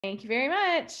Thank you very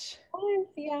much. Bye.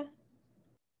 See ya.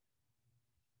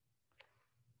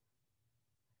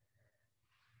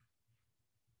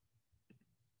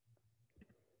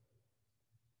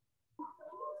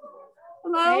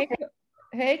 Hello.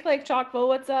 Hey, Clay Chalkville,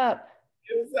 what's up?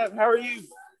 What's up? How are you?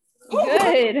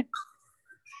 Good.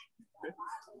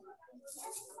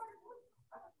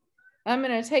 I'm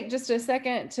going to take just a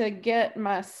second to get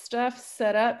my stuff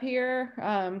set up here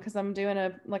because I'm doing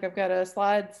I've got a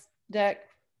slides deck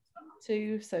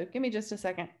too. So give me just a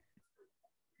second.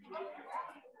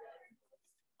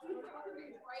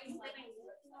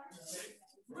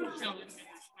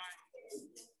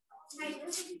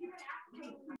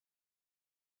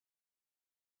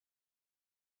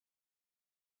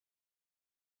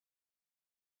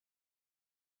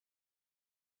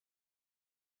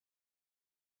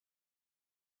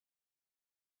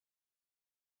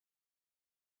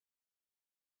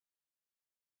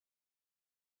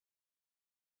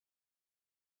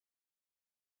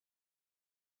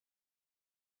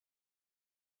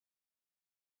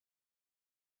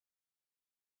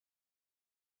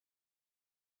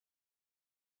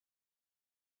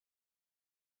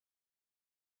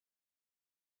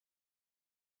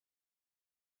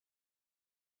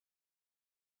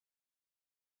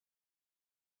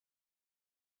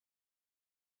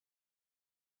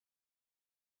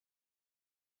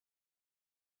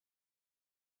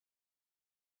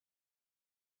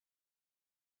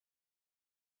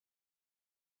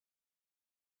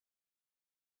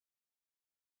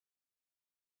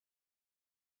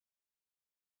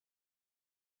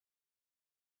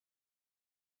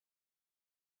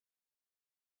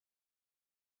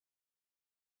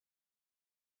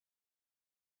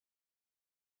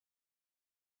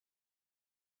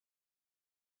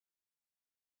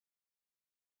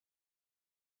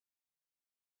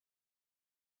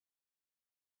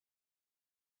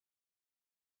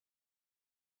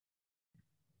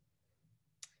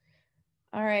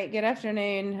 All right, good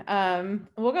afternoon.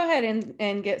 We'll go ahead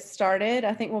and get started.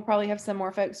 I think we'll probably have some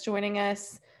more folks joining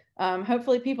us.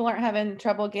 Hopefully people aren't having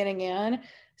trouble getting in.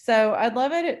 So I'd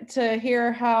love it to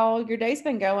hear how your day's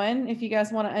been going. If you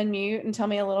guys want to unmute and tell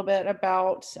me a little bit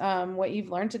about what you've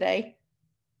learned today.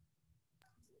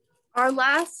 Our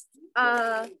last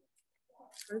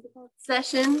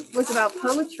session was about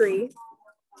poetry,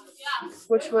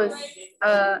 which was,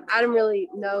 I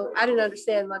didn't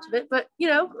understand much of it, but you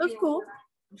know, it was cool.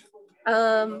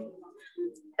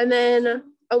 And then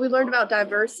we learned about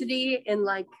diversity and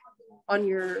like on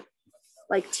your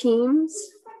like teams.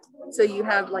 So you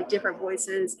have like different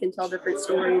voices, can tell different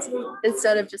stories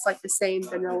instead of just like the same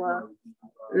vanilla,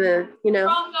 you know.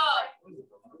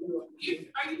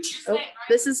 Oh,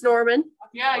 this is Norman.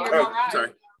 Yeah, you're all right. Sorry.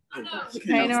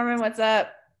 Hey, Norman, what's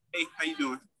up? Hey, how you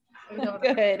doing?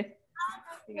 Good. Here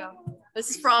you go. This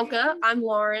is Franca. I'm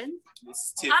Lauren. This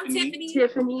is Tiffany. I'm Tiffany.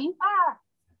 Tiffany.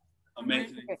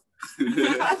 Amazing.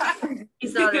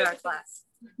 He's not in our class.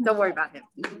 Don't worry about him.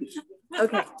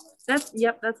 Okay.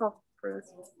 That's all for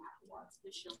us.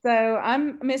 So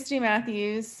I'm Misty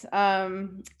Mathews. I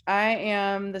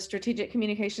am the strategic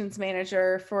communications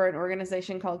manager for an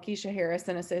organization called Keisha Harris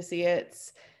and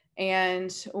Associates.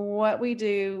 And what we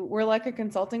do, we're like a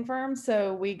consulting firm.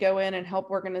 So we go in and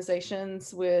help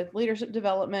organizations with leadership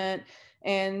development.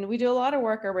 And we do a lot of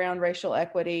work around racial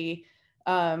equity,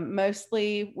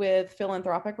 mostly with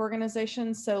philanthropic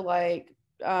organizations. So like,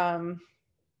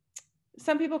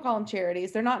 some people call them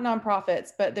charities. They're not nonprofits,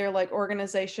 but they're like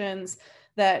organizations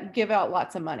that give out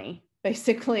lots of money,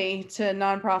 basically, to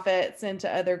nonprofits and to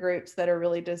other groups that are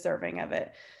really deserving of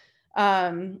it.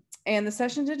 And the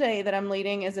session today that I'm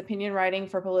leading is opinion writing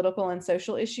for political and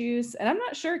social issues. And I'm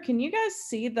not sure, can you guys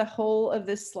see the whole of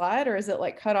this slide, or is it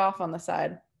like cut off on the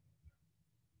side?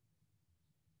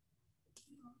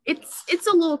 It's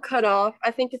a little cut off.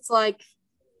 I think it's like,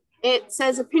 it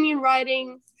says opinion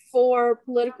writing for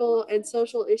political and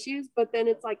social issues, but then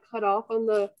it's like cut off on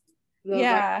the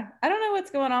yeah, I don't know what's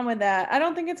going on with that. I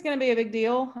don't think it's going to be a big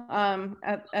deal.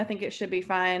 I think it should be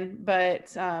fine, but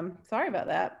sorry about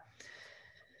that.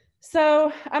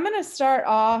 So I'm going to start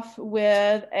off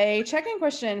with a check-in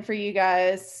question for you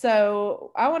guys.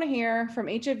 So I want to hear from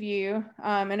each of you,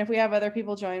 and if we have other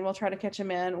people join, we'll try to catch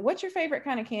them in. What's your favorite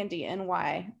kind of candy and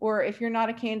why? Or if you're not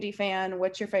a candy fan,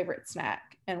 what's your favorite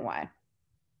snack and why?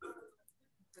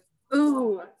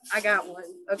 Ooh, I got one.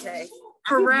 Okay.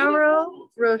 Ferrero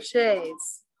Rochers.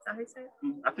 Is that how you say it?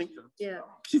 I think so. Yeah.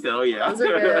 She said, oh, yeah. Those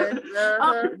are good.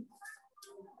 Uh-huh.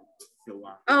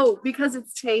 Oh, because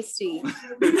it's tasty.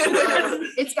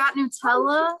 It's got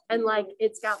Nutella and like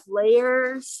it's got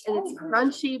layers and it's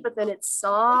crunchy, but then it's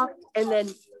soft and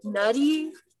then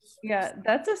nutty. Yeah,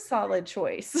 that's a solid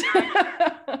choice.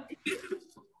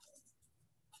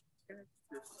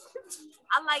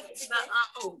 I like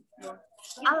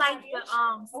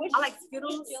I like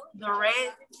Skittles, the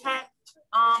red pack,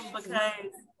 because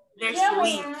they're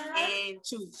sweet and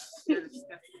chewy.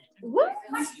 What?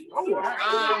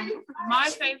 My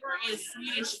favorite is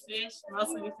Swedish fish,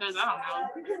 mostly because I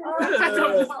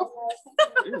don't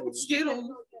know.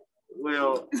 Skittles.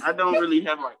 Well, I don't really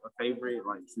have like a favorite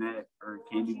like snack or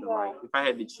candy, but like if I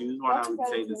had to choose one, I would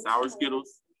say the sour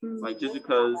Skittles. Like just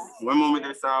because one moment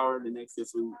they're sour, the next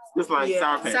is sweet. Just like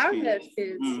Sour Patch Sour Kids. Patch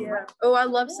Kids, yeah. Oh, I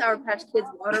love Sour Patch Kids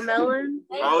watermelon.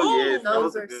 Oh yes,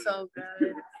 those are so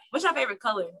good. What's your favorite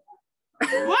color?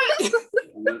 What?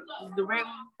 The red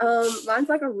one? Mine's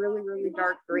like a really, really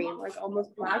dark green, like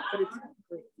almost black, but it's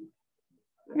green.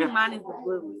 Yeah. Mine is the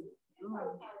blue.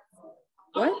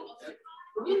 What?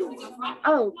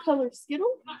 Oh, color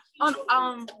Skittle?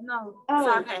 No.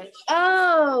 Sour Patch.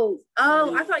 Oh,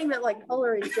 I thought you meant like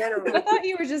color in general. I thought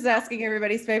you were just asking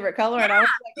everybody's favorite color, and I was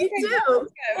like, Me okay, too.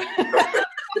 let's go.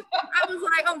 I was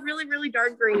like, oh, really, really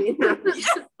dark green. I was like,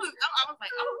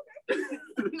 oh. I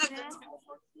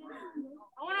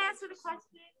want to answer the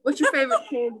question. What's your favorite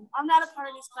candy? I'm not a part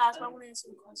of this class, but I want to answer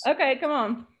the question. Okay, come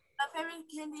on. My favorite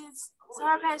candy is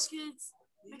Sour Patch Kids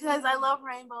because I love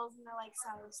rainbows and I like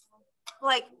sour stuff.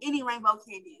 Like any rainbow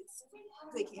candy is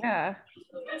good candy. Yeah,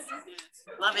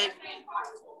 Love it.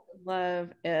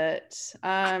 love it. So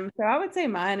I would say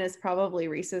mine is probably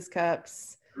Reese's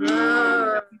Cups.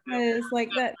 Because like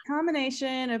that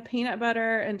combination of peanut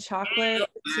butter and chocolate,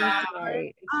 it's just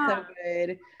right. It's so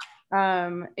good.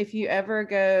 If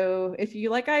you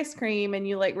like ice cream and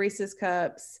you like Reese's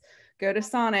Cups, go to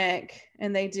Sonic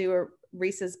and they do a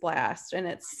Reese's Blast, and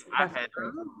it's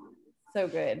so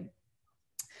good.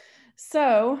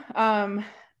 So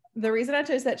the reason I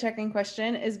chose that check-in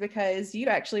question is because you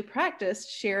actually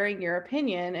practiced sharing your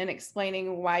opinion and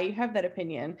explaining why you have that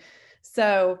opinion.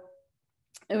 So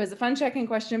it was a fun check-in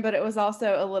question, but it was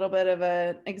also a little bit of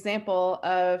an example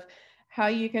of how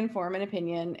you can form an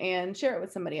opinion and share it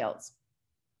with somebody else.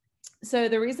 So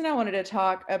the reason I wanted to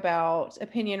talk about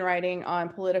opinion writing on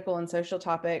political and social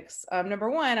topics, number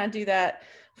one, I do that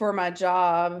for my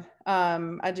job.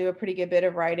 I do a pretty good bit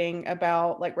of writing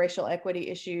about like racial equity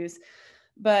issues,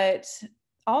 but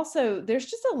also there's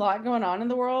just a lot going on in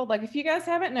the world. Like if you guys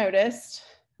haven't noticed,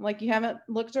 like you haven't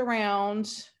looked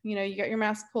around, you know, you got your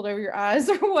mask pulled over your eyes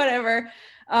or whatever.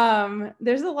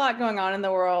 There's a lot going on in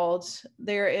the world.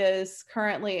 There is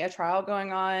currently a trial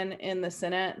going on in the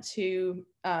Senate to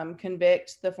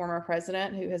convict the former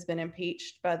president who has been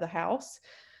impeached by the House.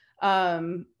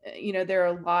 You know, there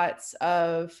are lots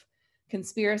of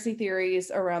conspiracy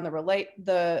theories around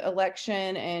the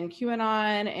election and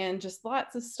QAnon and just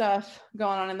lots of stuff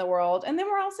going on in the world. And then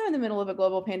we're also in the middle of a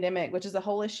global pandemic, which is a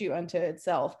whole issue unto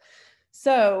itself.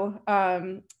 So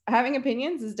having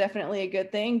opinions is definitely a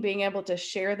good thing. Being able to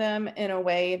share them in a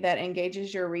way that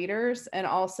engages your readers and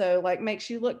also like makes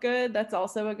you look good, that's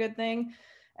also a good thing.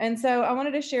 And so I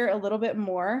wanted to share a little bit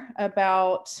more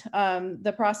about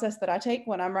the process that I take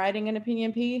when I'm writing an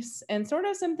opinion piece and sort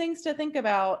of some things to think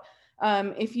about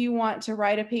if you want to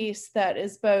write a piece that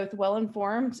is both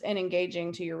well-informed and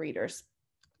engaging to your readers.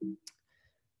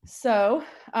 So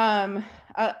I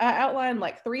outlined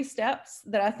like 3 steps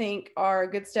that I think are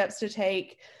good steps to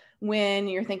take when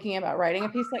you're thinking about writing a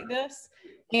piece like this.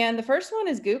 And the first one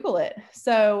is Google it.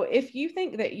 So if you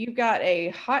think that you've got a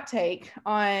hot take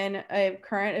on a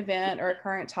current event or a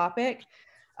current topic,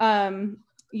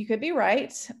 you could be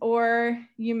right, or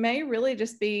you may really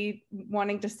just be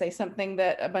wanting to say something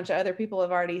that a bunch of other people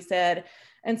have already said.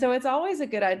 And so it's always a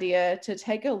good idea to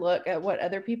take a look at what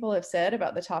other people have said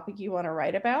about the topic you want to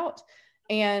write about.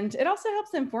 And it also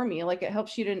helps inform you, like it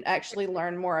helps you to actually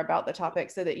learn more about the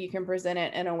topic so that you can present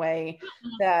it in a way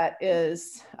that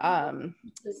is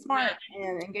smart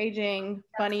and engaging,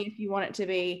 funny if you want it to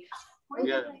be.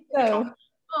 Yeah. So,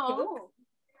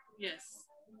 Yes.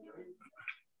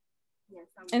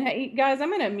 and hey, guys, I'm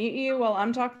going to mute you while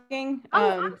I'm talking.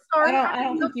 I'm sorry. I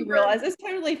don't think you realize it's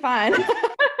totally fine.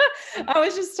 I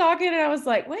was just talking and I was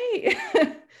like, wait,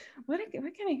 what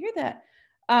can I hear that?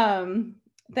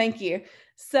 Thank you.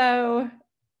 So,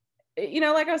 you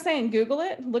know, like I was saying, Google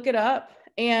it, look it up,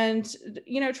 and,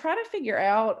 you know, try to figure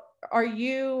out, are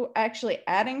you actually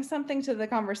adding something to the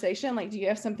conversation? Like, do you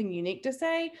have something unique to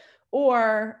say?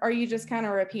 Or are you just kind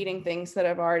of repeating things that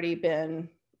have already been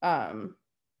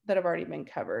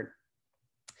covered?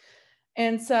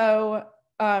 And so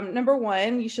number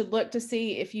one, you should look to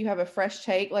see if you have a fresh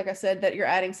take, like I said, that you're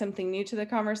adding something new to the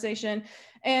conversation.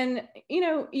 And, you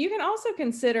know, you can also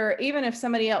consider, even if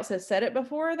somebody else has said it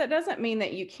before, that doesn't mean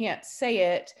that you can't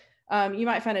say it. You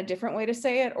might find a different way to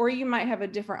say it, or you might have a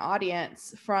different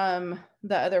audience from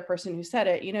the other person who said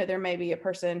it. You know, there may be a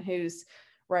person who's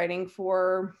writing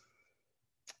for,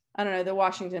 I don't know, the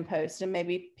Washington Post, and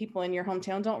maybe people in your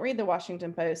hometown don't read the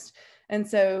Washington Post. And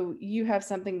so you have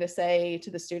something to say to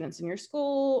the students in your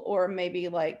school, or maybe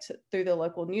like through the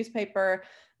local newspaper,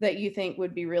 that you think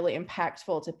would be really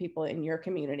impactful to people in your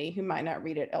community who might not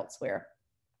read it elsewhere.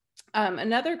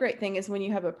 Another great thing is when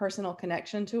you have a personal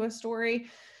connection to a story.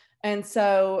 And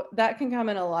so that can come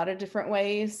in a lot of different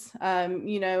ways.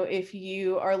 You know, if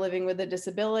you are living with a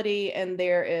disability and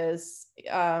there is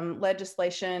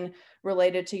legislation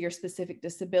related to your specific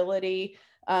disability,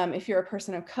 if you're a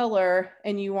person of color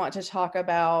and you want to talk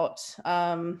about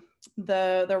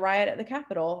the riot at the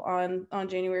Capitol on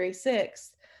January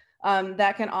 6th,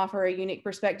 that can offer a unique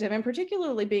perspective. And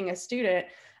particularly being a student,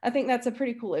 I think that's a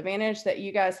pretty cool advantage that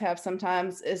you guys have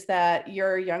sometimes, is that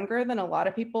you're younger than a lot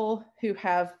of people who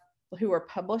are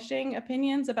publishing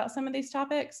opinions about some of these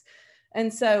topics.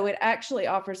 And so it actually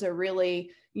offers a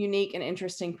really unique and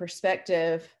interesting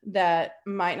perspective that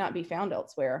might not be found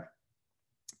elsewhere.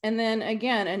 And then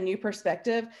again, a new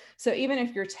perspective. So even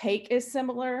if your take is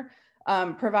similar,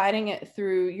 providing it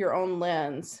through your own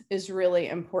lens is really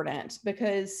important,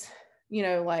 because, you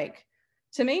know, like,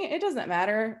 to me, it doesn't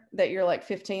matter that you're like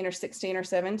 15 or 16 or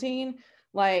 17,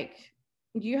 like,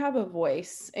 you have a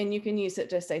voice and you can use it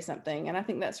to say something. And I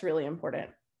think that's really important.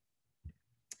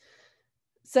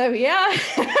 So yeah.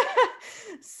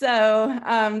 So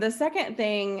the second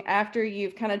thing, after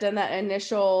you've kind of done that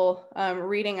initial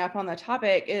reading up on the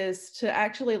topic, is to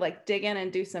actually like dig in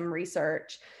and do some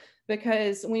research.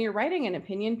 Because when you're writing an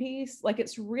opinion piece, like,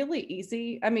 it's really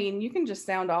easy. I mean, you can just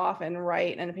sound off and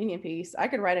write an opinion piece. I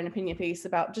could write an opinion piece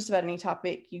about just about any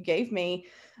topic you gave me.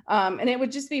 And it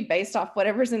would just be based off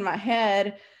whatever's in my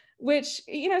head, which,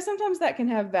 you know, sometimes that can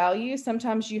have value.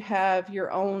 Sometimes you have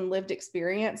your own lived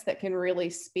experience that can really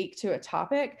speak to a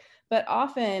topic, but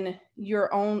often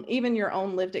even your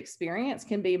own lived experience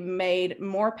can be made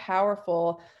more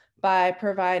powerful by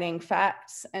providing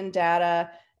facts and data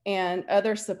and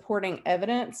other supporting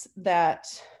evidence that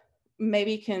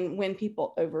maybe can win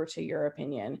people over to your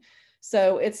opinion.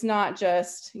 So it's not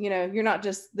just, you know, you're not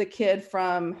just the kid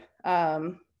from,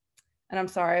 and I'm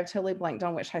sorry, I've totally blanked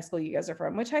on which high school you guys are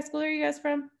from. Which high school are you guys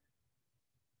from?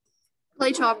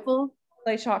 Clay Chalkville.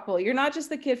 Clay Chalkville. You're not just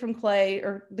the kid from Clay,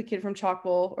 or the kid from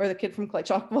Chalkville, or the kid from Clay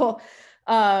Chalkville,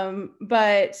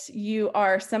 but you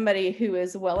are somebody who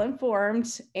is well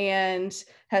informed and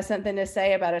has something to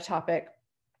say about a topic.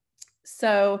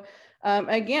 So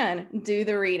again, do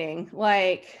the reading.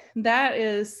 Like, that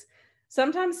is,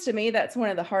 sometimes to me, that's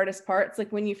one of the hardest parts.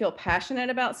 Like, when you feel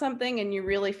passionate about something and you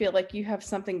really feel like you have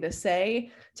something to say,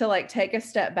 to like take a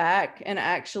step back and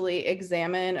actually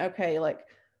examine, okay, like,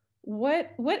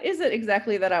 what is it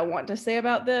exactly that I want to say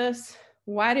about this?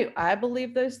 Why do I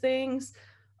believe those things?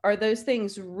 Are those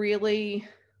things really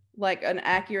like an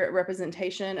accurate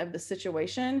representation of the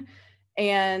situation?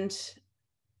 And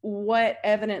what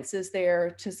evidence is there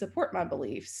to support my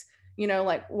beliefs? You know,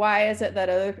 like, why is it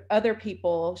that other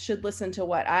people should listen to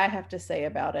what I have to say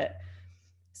about it?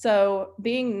 So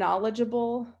being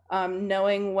knowledgeable,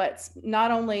 knowing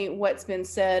not only what's been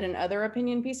said in other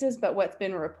opinion pieces, but what's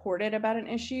been reported about an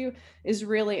issue is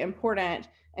really important.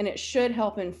 And it should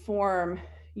help inform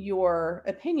your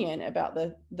opinion about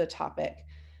the topic.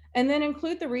 And then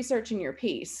include the research in your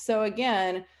piece. So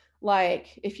again,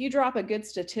 like, if you drop a good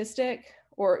statistic,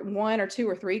 or one or two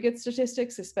or three good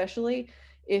statistics, especially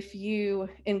if you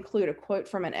include a quote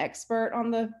from an expert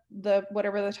on the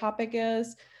whatever the topic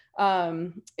is,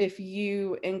 if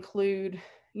you include,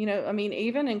 you know, I mean,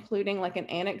 even including like an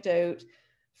anecdote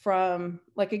from,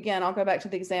 like, again, I'll go back to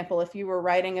the example. If you were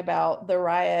writing about the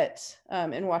riot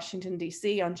in Washington,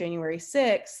 D.C. on January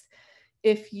 6th,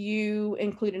 if you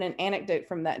included an anecdote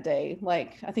from that day,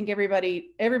 like, I think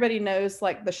everybody knows,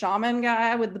 like, the shaman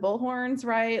guy with the bullhorns,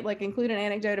 right? Like, include an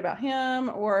anecdote about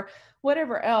him or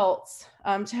whatever else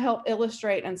to help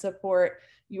illustrate and support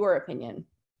your opinion.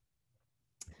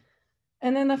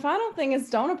 And then the final thing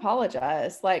is, don't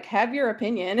apologize. Like, have your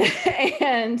opinion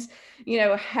and, you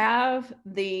know, have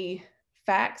the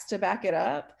facts to back it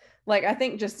up. Like, I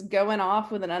think just going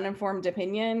off with an uninformed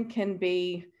opinion can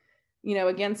be, you know,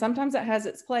 again, sometimes it has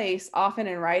its place. Often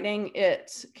in writing,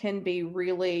 it can be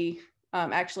really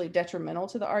actually detrimental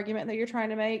to the argument that you're trying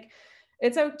to make.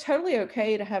 It's totally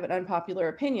okay to have an unpopular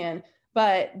opinion,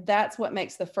 but that's what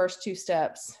makes the first two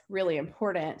steps really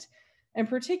important. And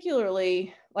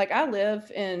particularly, like, I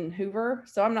live in Hoover,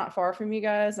 so I'm not far from you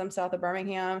guys. I'm south of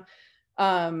Birmingham.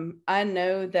 I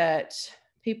know that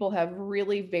people have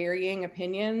really varying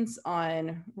opinions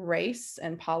on race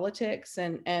and politics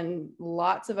and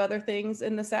lots of other things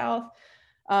in the South.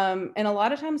 And a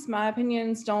lot of times my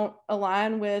opinions don't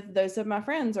align with those of my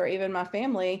friends or even my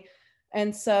family.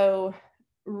 And so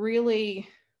really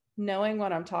knowing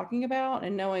what I'm talking about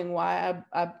and knowing why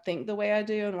I think the way I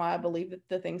do and why I believe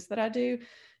the things that I do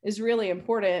is really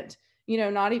important,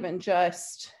 not even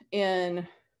just in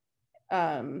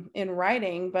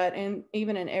writing, but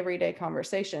even in everyday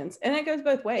conversations. And it goes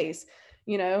both ways.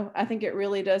 I think it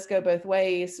really does go both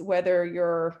ways, whether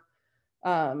you're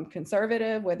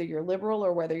conservative, whether you're liberal,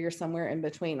 or whether you're somewhere in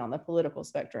between on the political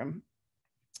spectrum.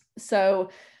 So,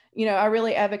 I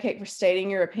really advocate for stating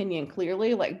your opinion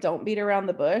clearly. Like, don't beat around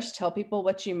the bush, tell people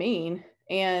what you mean,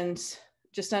 and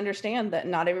just understand that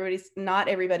not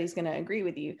everybody's going to agree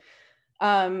with you.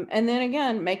 And then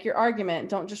again, make your argument.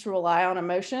 Don't just rely on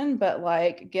emotion, but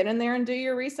like get in there and do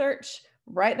your research,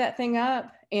 write that thing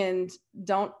up, and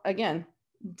don't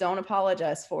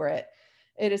apologize for it.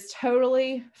 It is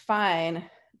totally fine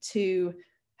to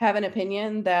have an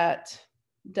opinion that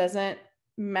doesn't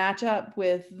match up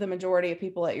with the majority of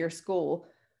people at your school.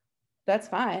 That's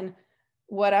fine.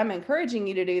 What I'm encouraging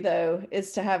you to do, though,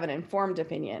 is to have an informed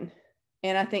opinion.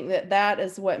 And I think that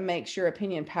is what makes your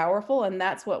opinion powerful, and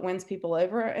that's what wins people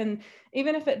over. And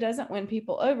even if it doesn't win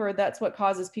people over, that's what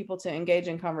causes people to engage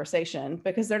in conversation,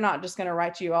 because they're not just going to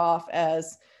write you off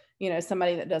as,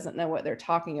 somebody that doesn't know what they're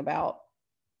talking about.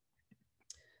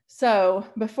 So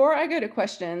before I go to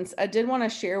questions, I did want to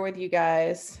share with you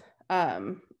guys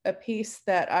a piece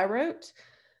that I wrote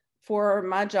for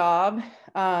my job.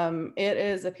 It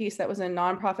is a piece that was in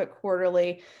Nonprofit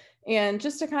Quarterly. And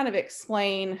just to kind of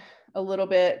explain a little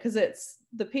bit, because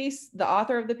the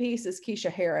author of the piece is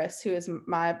Keisha Harris, who is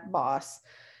my boss.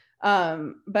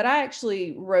 But I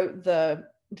actually wrote the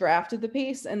draft of the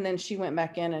piece, and then she went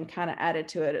back in and kind of added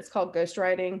to it. It's called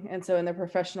ghostwriting. And so in the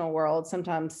professional world,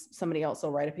 sometimes somebody else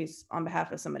will write a piece on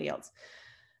behalf of somebody else.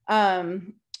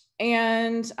 And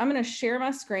I'm going to share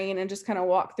my screen and just kind of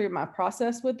walk through my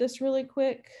process with this really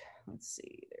quick. Let's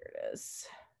see, there it is.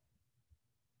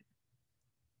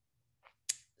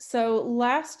 So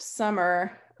last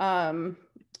summer,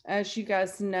 as you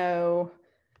guys know,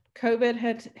 COVID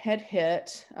had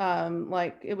hit.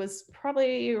 Like, it was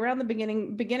probably around the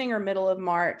beginning or middle of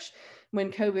March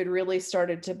when COVID really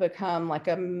started to become like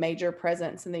a major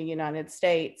presence in the United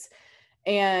States.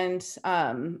 And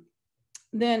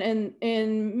then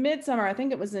in midsummer, I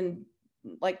think it was in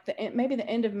like maybe the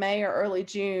end of May or early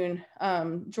June,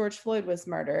 George Floyd was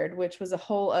murdered, which was a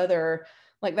whole other,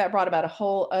 like, that brought about a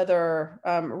whole other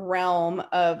realm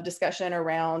of discussion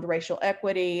around racial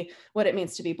equity, what it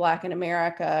means to be Black in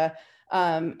America.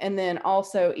 And then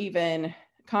also even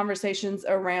conversations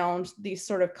around these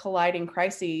sort of colliding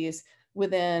crises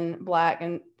within Black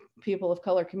and people of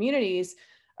color communities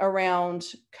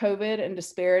around COVID and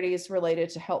disparities related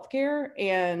to healthcare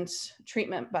and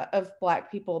treatment of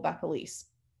Black people by police.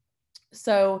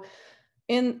 So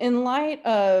in light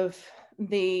of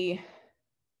the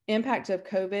impact of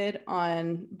COVID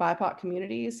on BIPOC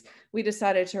communities, we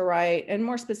decided to write, and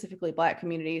more specifically Black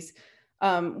communities,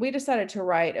 we decided to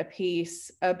write a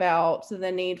piece about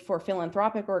the need for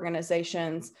philanthropic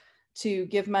organizations to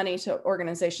give money to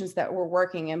organizations that were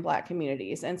working in Black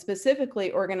communities, and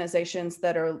specifically organizations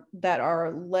that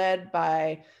are led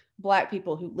by Black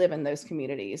people who live in those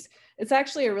communities. It's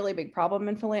actually a really big problem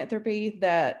in philanthropy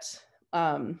that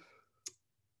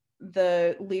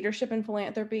the leadership in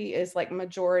philanthropy is like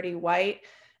majority white.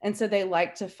 And so they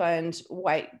like to fund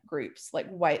white groups, like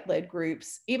white-led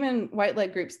groups, even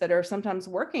white-led groups that are sometimes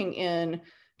working in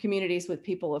communities with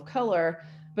people of color,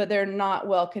 but they're not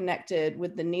well connected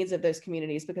with the needs of those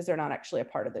communities because they're not actually a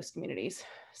part of those communities.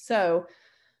 So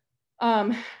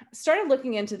started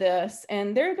looking into this,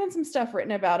 and there had been some stuff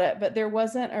written about it, but there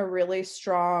wasn't a really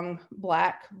strong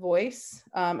Black voice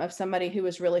of somebody who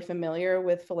was really familiar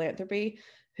with philanthropy,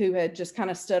 who had just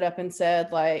kind of stood up and said,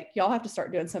 like, y'all have to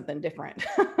start doing something different.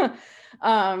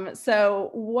 So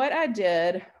what I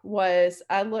did was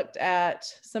I looked at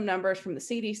some numbers from the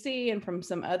CDC and from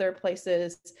some other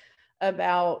places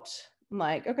about,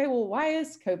 like, okay, well, why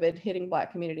is COVID hitting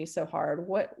Black communities so hard?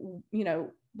 What,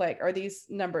 like, are these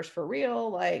numbers for real?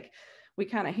 Like, we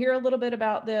kind of hear a little bit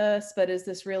about this, but is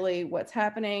this really what's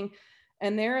happening?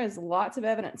 And there is lots of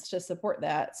evidence to support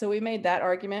that. So we made that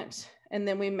argument. And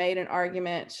then we made an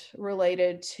argument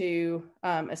related to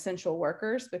essential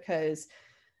workers, because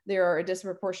there are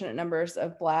disproportionate numbers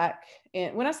of Black.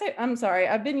 And when I say, I'm sorry,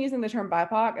 I've been using the term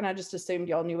BIPOC and I just assumed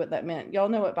y'all knew what that meant. Y'all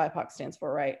know what BIPOC stands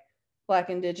for, right? Black,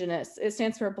 Indigenous. It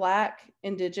stands for Black,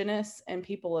 Indigenous, and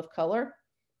People of Color.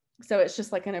 So it's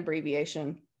just like an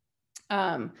abbreviation.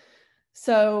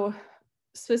 So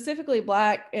specifically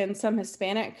Black and some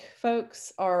Hispanic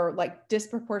folks are like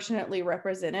disproportionately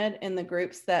represented in the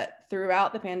groups that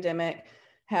throughout the pandemic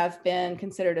have been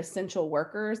considered essential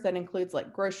workers. That includes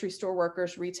like grocery store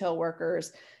workers, retail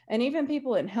workers, and even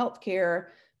people in healthcare,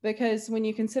 because when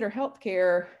you consider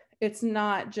healthcare, it's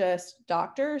not just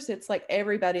doctors, it's like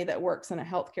everybody that works in a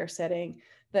healthcare setting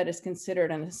that is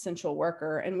considered an essential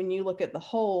worker. And when you look at the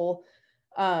whole,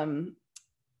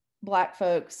 Black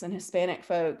folks and Hispanic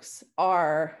folks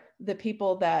are the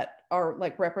people that are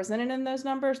like represented in those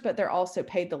numbers, but they're also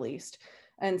paid the least.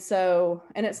 And so,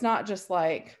 and it's not just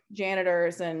like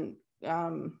janitors and,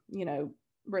 you know,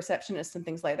 receptionists and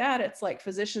things like that. It's like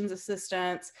physician's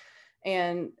assistants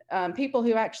and people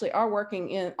who actually are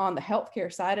working on the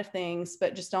healthcare side of things,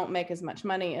 but just don't make as much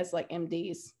money as like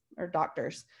MDs or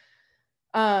doctors.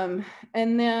 And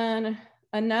then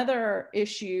another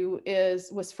issue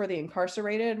was for the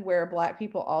incarcerated, where Black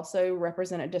people also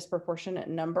represent a disproportionate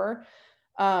number.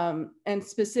 And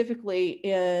specifically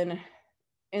in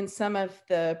some of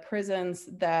the prisons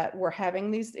that were having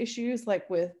these issues, like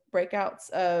with breakouts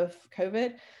of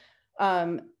COVID,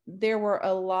 there were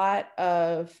a lot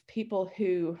of people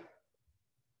who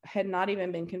had not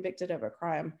even been convicted of a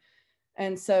crime.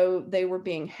 And so they were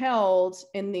being held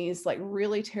in these like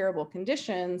really terrible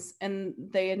conditions, and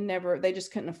they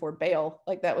just couldn't afford bail.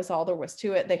 Like that was all there was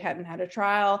to it. They hadn't had a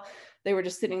trial. They were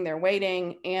just sitting there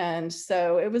waiting. And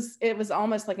so it was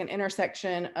almost like an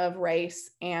intersection of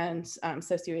race and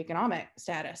socioeconomic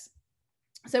status.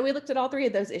 So we looked at all three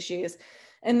of those issues.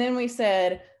 And then we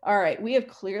said, all right, we have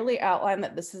clearly outlined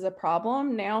that this is a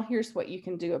problem. Now here's what you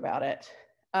can do about it.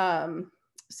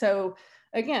 So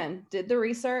again, did the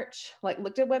research, like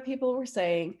looked at what people were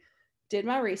saying, did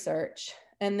my research,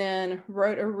 and then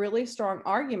wrote a really strong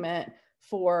argument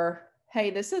for, hey,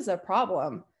 this is a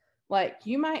problem. Like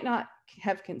you might not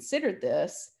have considered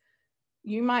this.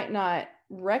 You might not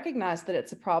recognize that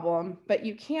it's a problem, but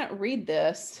you can't read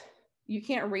this. You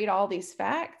can't read all these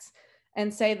facts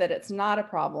and say that it's not a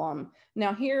problem.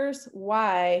 Now, here's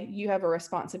why you have a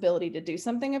responsibility to do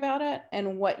something about it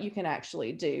and what you can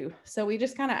actually do. So we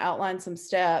just kind of outlined some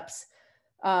steps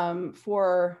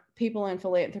for people in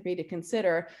philanthropy to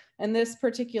consider. And this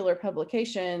particular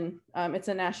publication, it's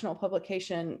a national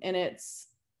publication, and it's,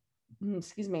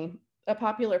 a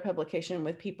popular publication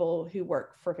with people who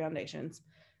work for foundations.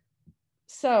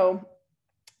 So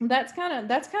that's kind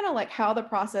of like how the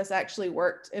process actually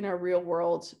worked in a real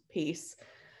world piece.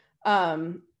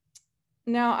 Now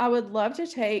I would love to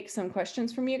take some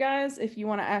questions from you guys if you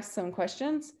want to ask some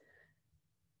questions.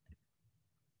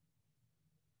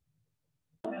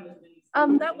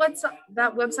 That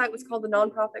website was called the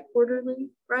Nonprofit Quarterly,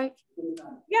 right?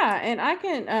 Yeah, and I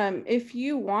can, if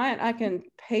you want, I can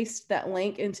paste that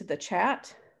link into the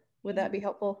chat. Would that be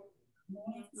helpful?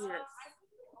 Yes.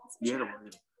 Yeah.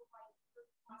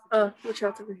 Which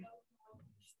chat's over here?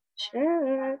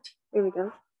 Chat. Here we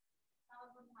go.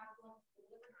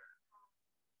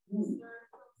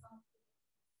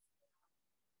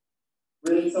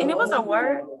 And it was a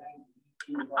word.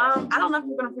 I don't know if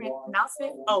you're gonna pronounce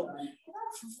it. Oh,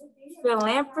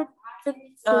 philanthropy.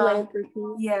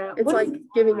 Yeah. It's like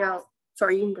giving out.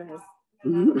 Sorry, you can go ahead.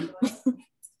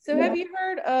 So have you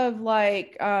heard of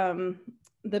like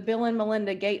the Bill and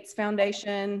Melinda Gates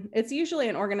Foundation? It's usually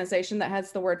an organization that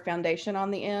has the word foundation on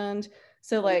the end.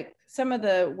 So like some of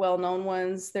the well-known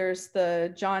ones, there's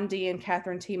the John D. and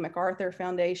Catherine T. MacArthur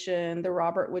Foundation, the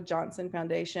Robert Wood Johnson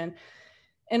Foundation.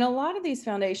 And a lot of these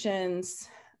foundations,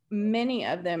 many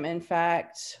of them, in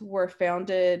fact, were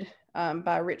founded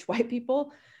by rich white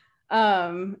people.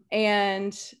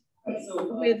 And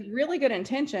with really good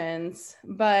intentions,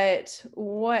 but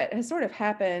what has sort of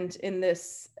happened in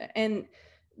this, and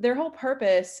their whole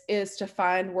purpose is to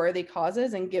find worthy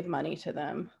causes and give money to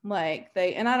them. Like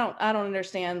I don't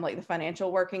understand like the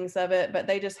financial workings of it, but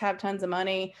they just have tons of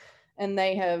money and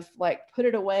they have like put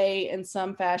it away in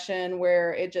some fashion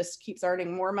where it just keeps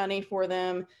earning more money for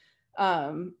them.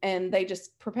 And they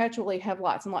just perpetually have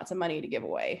lots and lots of money to give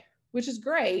away, which is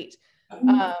great.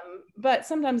 But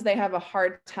sometimes they have a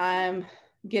hard time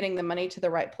getting the money to the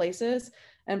right places.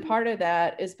 And part of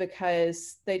that is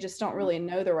because they just don't really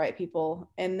know the right people.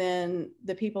 And then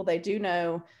the people they do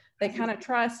know, they kind of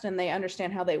trust and they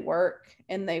understand how they work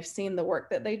and they've seen the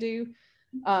work that they do.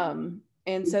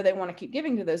 And so they want to keep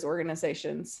giving to those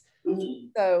organizations.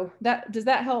 So does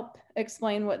that help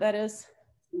explain what that is?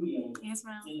 Yes,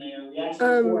 ma'am.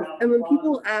 And when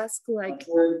people ask, like,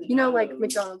 you know, like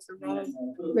McDonald's, the Ronald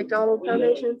McDonald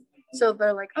Foundation, so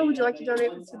they're like, oh, would you like to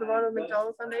donate to the Ronald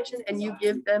McDonald Foundation? And you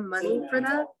give them money for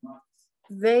that,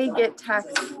 they get tax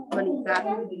money back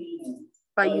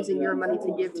by using your money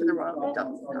to give to the Ronald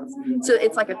McDonald House. So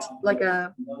it's like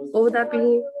a what would that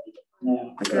be?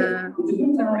 Like a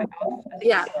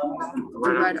yeah,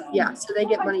 right. Yeah. So they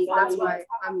get money. That's why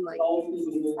I'm like,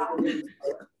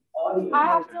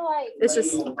 it's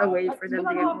just a way for them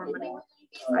to get more money,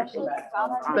 I think.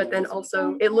 But then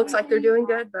also, it looks like they're doing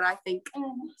good, but I think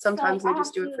sometimes they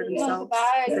just do it for themselves.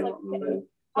 They want more money.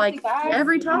 Like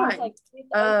every time,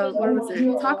 what was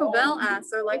it? Taco Bell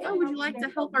asked, they're like, "Oh, would you like to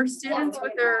help our students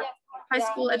with their high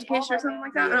school education or something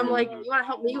like that?" And I'm like, "You want to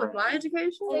help me with my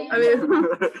education? I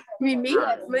mean, me."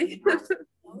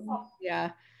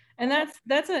 Yeah, and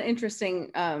that's an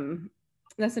interesting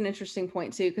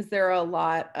point too, because there are a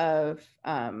lot of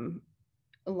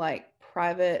like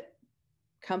private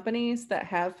companies that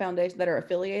have foundations that are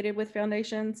affiliated with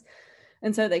foundations,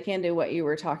 and so they can do what you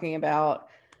were talking about.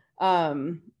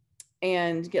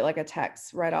 And get like a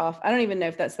tax write-off. I don't even know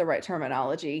if that's the right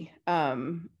terminology.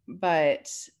 But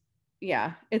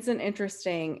yeah, it's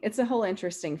a whole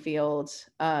interesting field.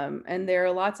 And there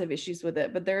are lots of issues with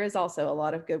it, but there is also a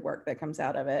lot of good work that comes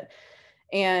out of it.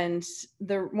 And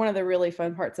one of the really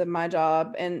fun parts of my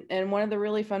job and one of the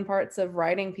really fun parts of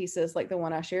writing pieces like the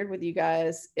one I shared with you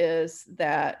guys is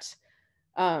that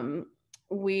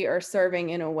we are serving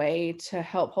in a way to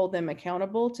help hold them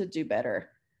accountable to do better.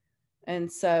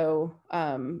 And so,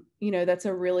 that's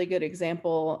a really good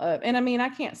example of, and I mean, I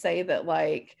can't say that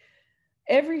like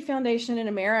every foundation in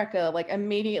America, like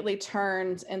immediately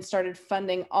turned and started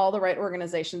funding all the right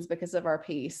organizations because of our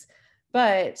piece.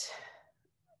 But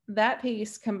that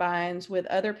piece combined with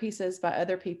other pieces by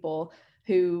other people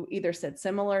who either said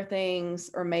similar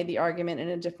things or made the argument in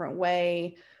a different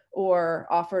way or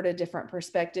offered a different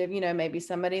perspective. Maybe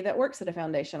somebody that works at a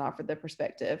foundation offered the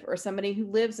perspective, or somebody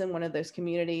who lives in one of those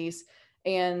communities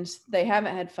and they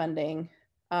haven't had funding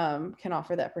can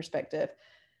offer that perspective.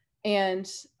 And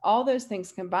all those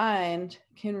things combined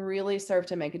can really serve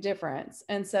to make a difference.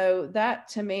 And so that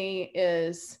to me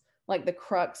is like the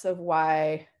crux of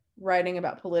why writing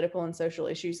about political and social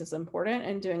issues is important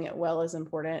and doing it well is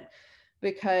important,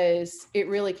 because it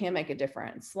really can make a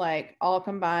difference. Like all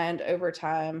combined over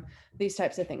time, these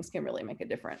types of things can really make a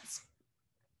difference.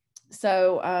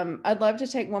 So I'd love to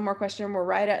take one more question. We're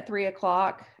right at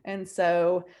 3:00. And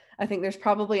so I think there's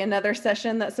probably another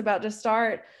session that's about to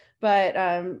start, but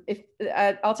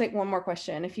I'll take one more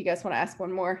question if you guys want to ask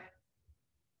one more.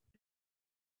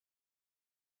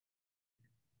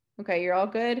 Okay, you're all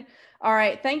good. All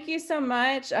right. Thank you so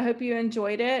much. I hope you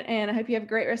enjoyed it and I hope you have a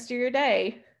great rest of your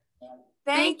day.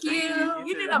 Thank you.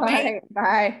 You did amazing.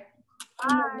 Bye.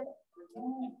 Bye.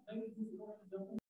 Bye.